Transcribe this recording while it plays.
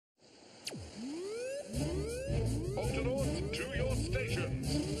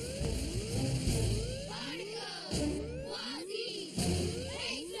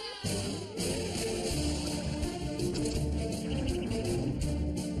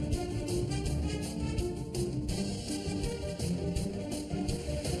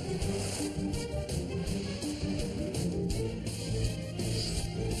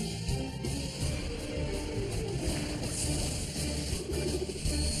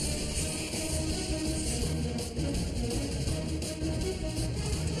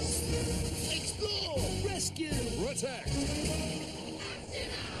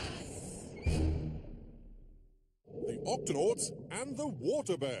Octonauts and the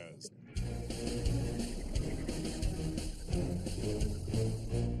Water Bears.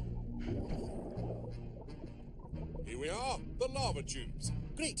 Here we are, the lava tubes.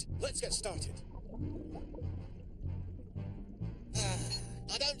 Great, let's get started.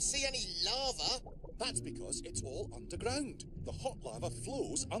 I don't see any lava. That's because it's all underground. The hot lava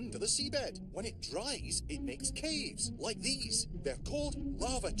flows under the seabed. When it dries, it makes caves, like these. They're called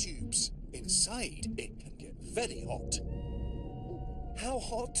lava tubes. Inside, it can get very hot. How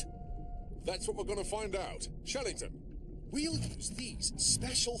hot? That's what we're going to find out. Shellington. We'll use these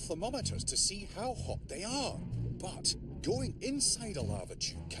special thermometers to see how hot they are. But going inside a lava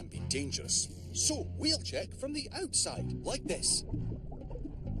tube can be dangerous. So we'll check from the outside, like this.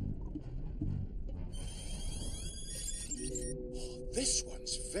 This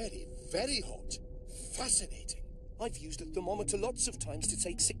one's very, very hot. Fascinating. I've used a thermometer lots of times to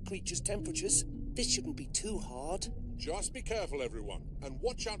take sick creatures' temperatures. This shouldn't be too hard. Just be careful, everyone, and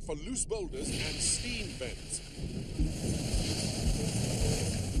watch out for loose boulders and steam vents.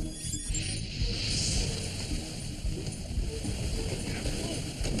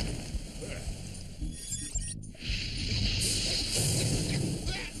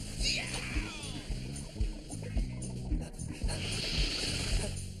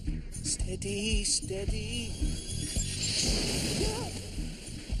 Steady, steady.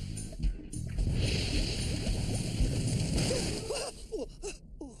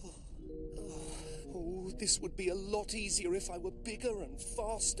 Oh, this would be a lot easier if I were bigger and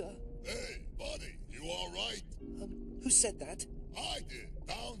faster. Hey, buddy, you all right? Who said that? I did,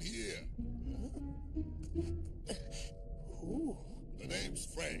 down here. Ooh. The name's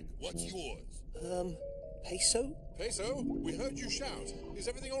Frank. What's yours? Peso? Peso, we heard you shout. Is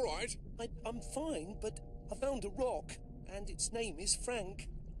everything all right? I'm fine, but I found a rock, and its name is Frank.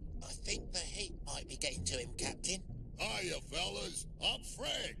 I think the heat might be getting to him, Captain. Hiya, fellas. I'm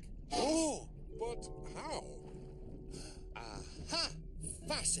Frank. Oh, But how? aha!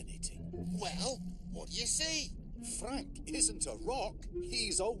 Fascinating. Well, what do you see? Frank isn't a rock,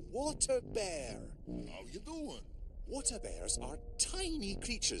 he's a water bear. How you doing? Water bears are tiny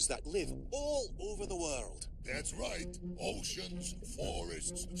creatures that live all over the world. That's right. Oceans,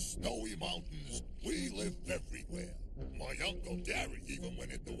 forests, snowy mountains. We live everywhere. My Uncle Gary even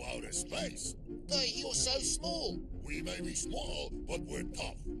went into outer space. But you're so small. We may be small, but we're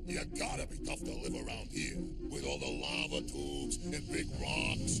tough. You gotta be tough to live around here. With all the lava tubes and big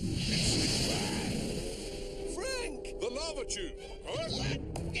rocks and slick rocks. Frank! The lava tube. Huh?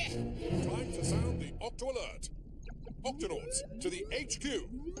 Time to sound the Octo Alert. Octonauts, to the HQ.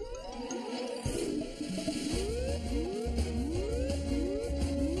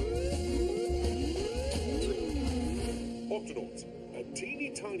 Octonauts, a teeny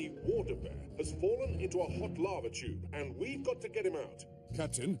tiny water bear has fallen into a hot lava tube, and we've got to get him out.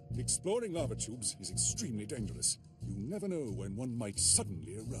 Captain, exploring lava tubes is extremely dangerous. You never know when one might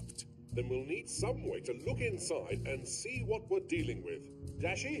suddenly erupt. Then we'll need some way to look inside and see what we're dealing with.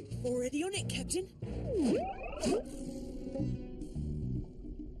 Dashi? Already on it, Captain.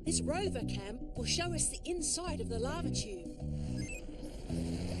 This rover cam will show us the inside of the lava tube.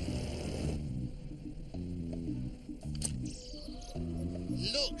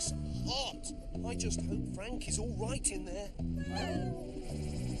 Looks hot. I just hope Frank is all right in there.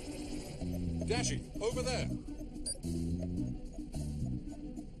 Dashi, over there.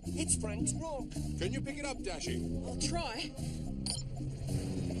 It's Frank's rock. Can you pick it up, Dashi? I'll try.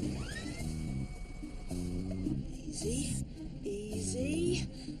 Easy, easy.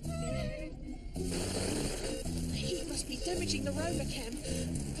 He must be damaging the rover cam,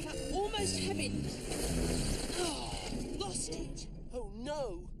 but I almost have it. Oh, lost it. Oh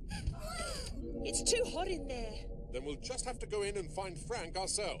no! It's too hot in there. Then we'll just have to go in and find Frank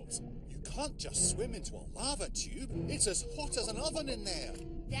ourselves. You can't just swim into a lava tube. It's as hot as an oven in there.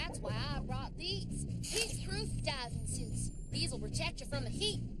 That's why I brought these. Heat-proof diving suits. These will protect you from the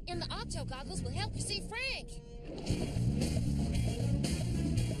heat, and the Octo goggles will help you see Frank.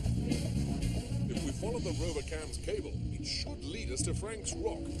 If we follow the rover cam's cable, it should lead us to Frank's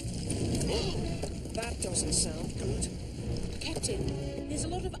rock. That doesn't sound good. Captain, there's a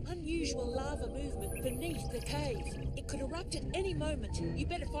lot of unusual lava movement beneath the cave. It could erupt at any moment. You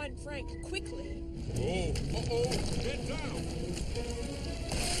better find Frank quickly. Oh, get down!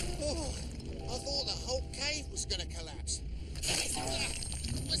 Oh, I thought the whole cave was going to collapse.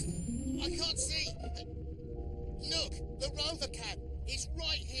 I can't see. Look, the rover cam is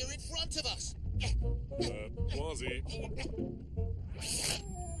right here in front of us. Quasi.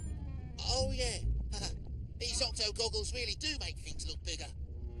 Oh, yeah. These Octo goggles really do make things look bigger.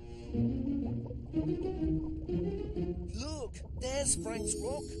 There's Frank's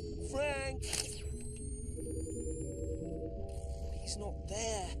rock. Frank! He's not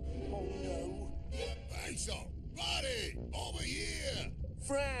there. Oh, no. Peso, buddy, over here.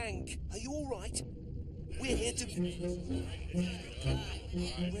 Frank, are you all right? We're here to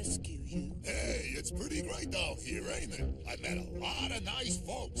rescue you. Hey, it's pretty great down here, ain't it? I met a lot of nice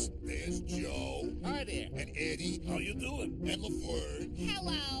folks. There's Joe. Hi there. And Eddie. How you doing? And LaFleur.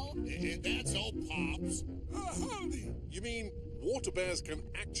 Hello. And that's old Pops. Howdy. You mean water bears can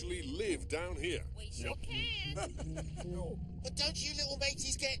actually live down here? We sure can. But don't you little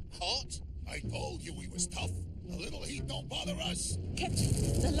mateys get hot? I told you we was tough. A little heat don't bother us. Captain,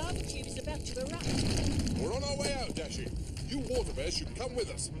 the lava tube is about to erupt. We're on our way out, Dashie. You water bears should come with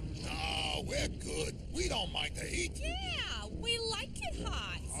us. No, we're good. We don't mind the heat. Yeah, we like it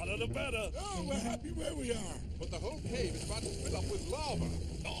hot. Hotter the better. Oh, we're happy where we are. But the whole cave is about to fill up with lava.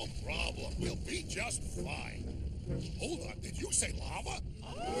 No problem. We'll be just fine. Hold on. Did you say lava?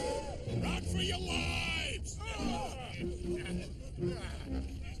 Run for your lives!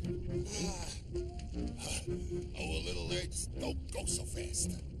 Our little legs don't go so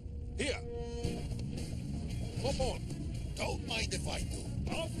fast. Here. Hop on. Don't mind if I do.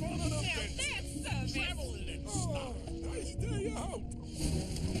 I'll follow them. Now that's service. Oh, nice day out.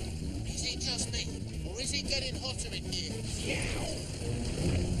 Is it just me? Or is it getting hotter in here?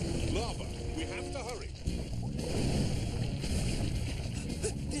 Lava. We have to hurry.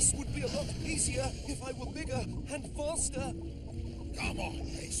 This would be a lot easier if I were bigger and faster. Come on,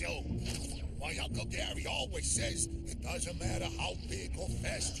 Hazel. My Uncle Gary always says it doesn't matter how big or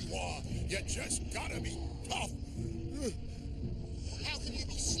fast you are. You just gotta be tough. How can you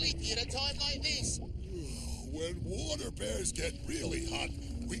be sleepy at a time like this? When water bears get really hot,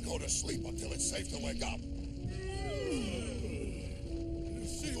 we go to sleep until it's safe to wake up. You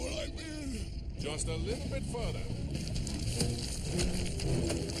see what I mean? Just a little bit further.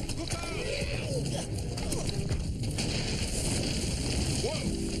 Look out! Whoa!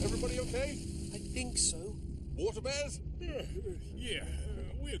 Everybody okay? I think so. Water bears? Yeah,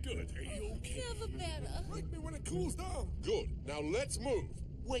 we're good. Are you okay? Never better. Wake me when it cools down. Good. Now let's move.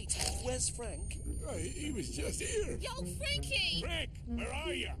 Wait, where's Frank? He was just here. Yo, Frankie! Frank, where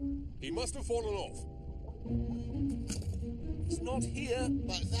are you? He must have fallen off. He's not here.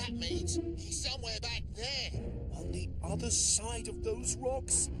 But that means he's somewhere back there. On the other side of those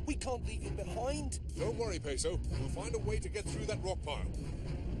rocks. We can't leave him behind. Don't worry, Peso. We'll find a way to get through that rock pile.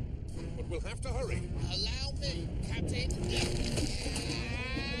 But we'll have to hurry. Allow me, Captain.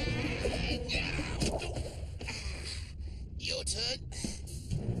 Your turn.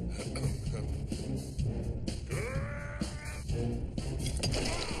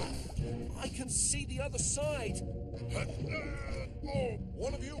 I can see the other side. Oh,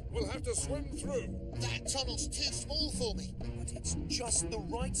 one of you will have to swim through. That tunnel's too small for me. But it's just the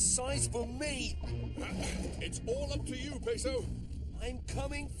right size for me. It's all up to you, Peso. I'm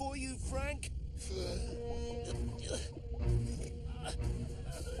coming for you, Frank.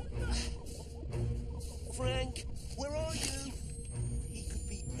 Frank, where are you? He could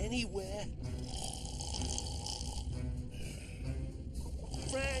be anywhere.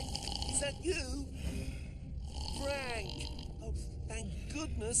 Frank, is that you? Frank! Oh, thank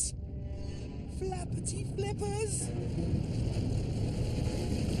goodness. Flappity flippers!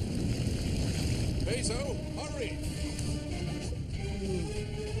 Peso, hurry!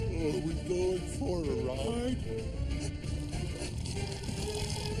 Are we going for a ride?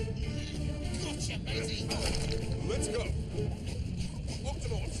 Gotcha, matey. Let's go.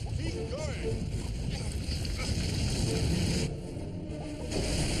 Octonauts, keep going.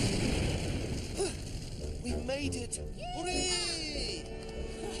 We made it! Hooray!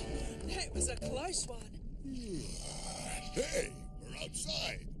 That was a close one. Hey, we're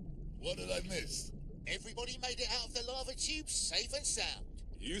outside. What did I miss? Everybody made it out of the lava tube safe and sound.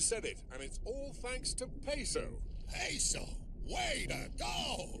 You said it, and it's all thanks to Peso. Peso, way to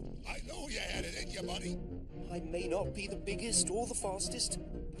go! I knew you had it in you, buddy. I may not be the biggest or the fastest,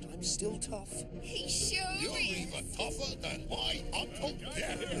 but I'm still tough. He sure You're is. even tougher than my Uncle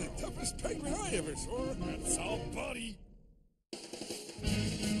Gary. Toughest penguin I ever saw. That's our buddy.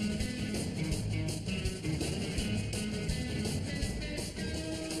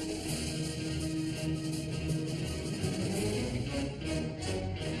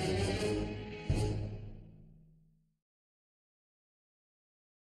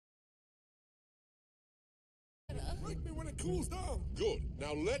 Wake me when it cools down. Good.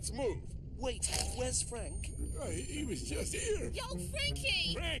 Now let's move. Wait, where's Frank? He was just here. Yo,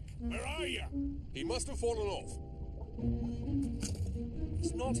 Frankie! Frank, where are you? He must have fallen off.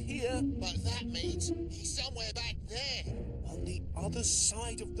 He's not here. But that means he's somewhere back there. On the other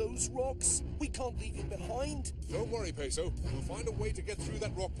side of those rocks? We can't leave him behind. Don't worry, Peso. We'll find a way to get through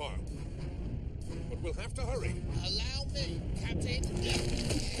that rock pile. But we'll have to hurry. Allow me, Captain.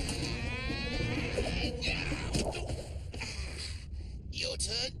 Your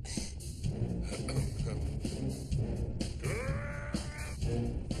turn.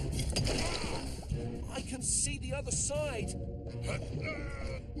 I can see the other side.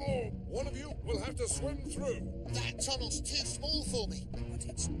 Oh, one of you will have to swim through. That tunnel's too small for me. But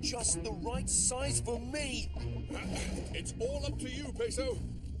it's just the right size for me. It's all up to you, Peso.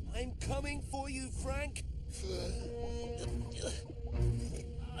 I'm coming for you, Frank.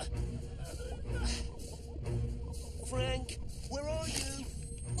 Frank, where are you?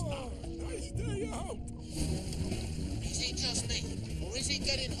 Oh, nice day out. Is it just me, or is it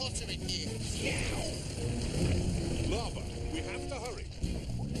getting hotter in here? Lava. We have to hurry.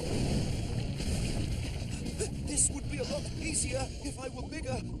 This would be a lot easier if I were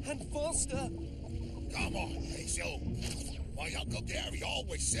bigger and faster. Come on, Peso. My Uncle Gary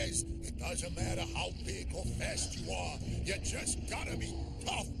always says it doesn't matter how big or fast you are, you just gotta be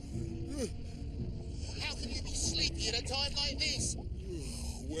tough. How can you be sleepy at a time like this?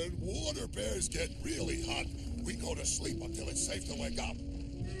 When water bears get really hot, we go to sleep until it's safe to wake up.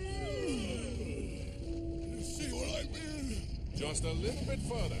 You see what I mean? Just a little bit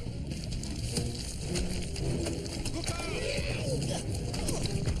further. Look out!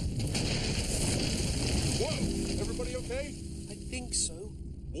 Whoa! Everybody okay? I think so.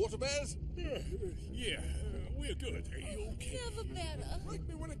 Water bears? Yeah, we're good. Are you okay? Never better. Break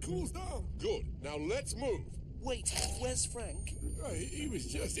me when it cools down. Good. Now let's move. Wait, where's Frank? He was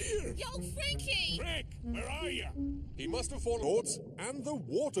just here. Yo, Frankie! Frank, where are you? He must have fallen. Lords and the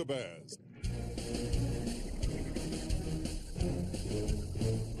water bears.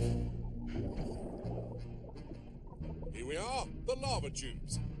 Here we are, the lava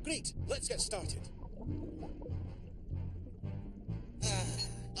tubes. Great, let's get started.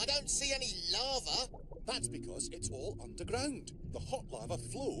 I don't see any lava. That's because it's all underground. The hot lava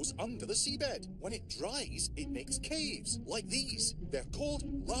flows under the seabed. When it dries, it makes caves, like these. They're called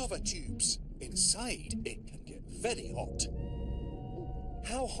lava tubes. Inside, it can get very hot.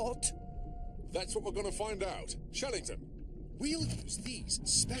 How hot? That's what we're going to find out. Shellington. We'll use these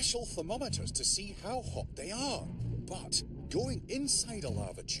special thermometers to see how hot they are. But going inside a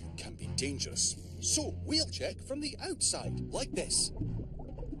lava tube can be dangerous. So we'll check from the outside, like this.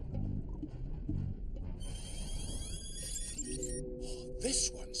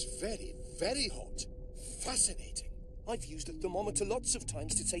 This one's very, very hot. Fascinating. I've used a thermometer lots of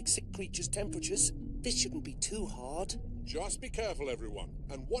times to take sick creatures' temperatures. This shouldn't be too hard. Just be careful, everyone,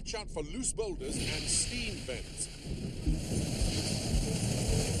 and watch out for loose boulders and steam vents.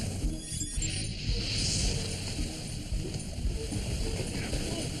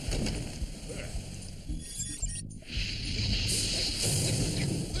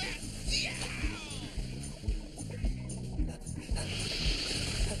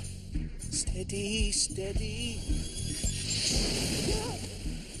 Steady, steady.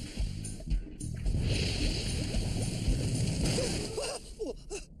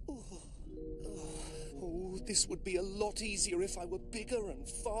 Oh, this would be a lot easier if I were bigger and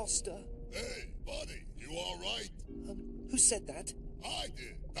faster. Hey, buddy, you all right? Who said that? I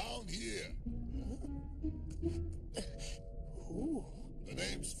did, down here. Ooh. The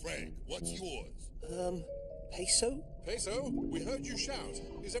name's Frank. What's yours? Peso? Peso, we heard you shout.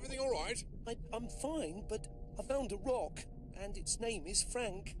 Is everything all right? I'm fine, but I found a rock, and its name is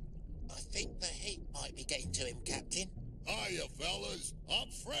Frank. I think the heat might be getting to him, Captain. Hiya, fellas. I'm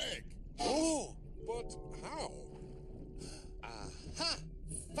Frank. Oh! But how? Aha!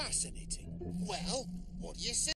 Fascinating. Well, what do you say?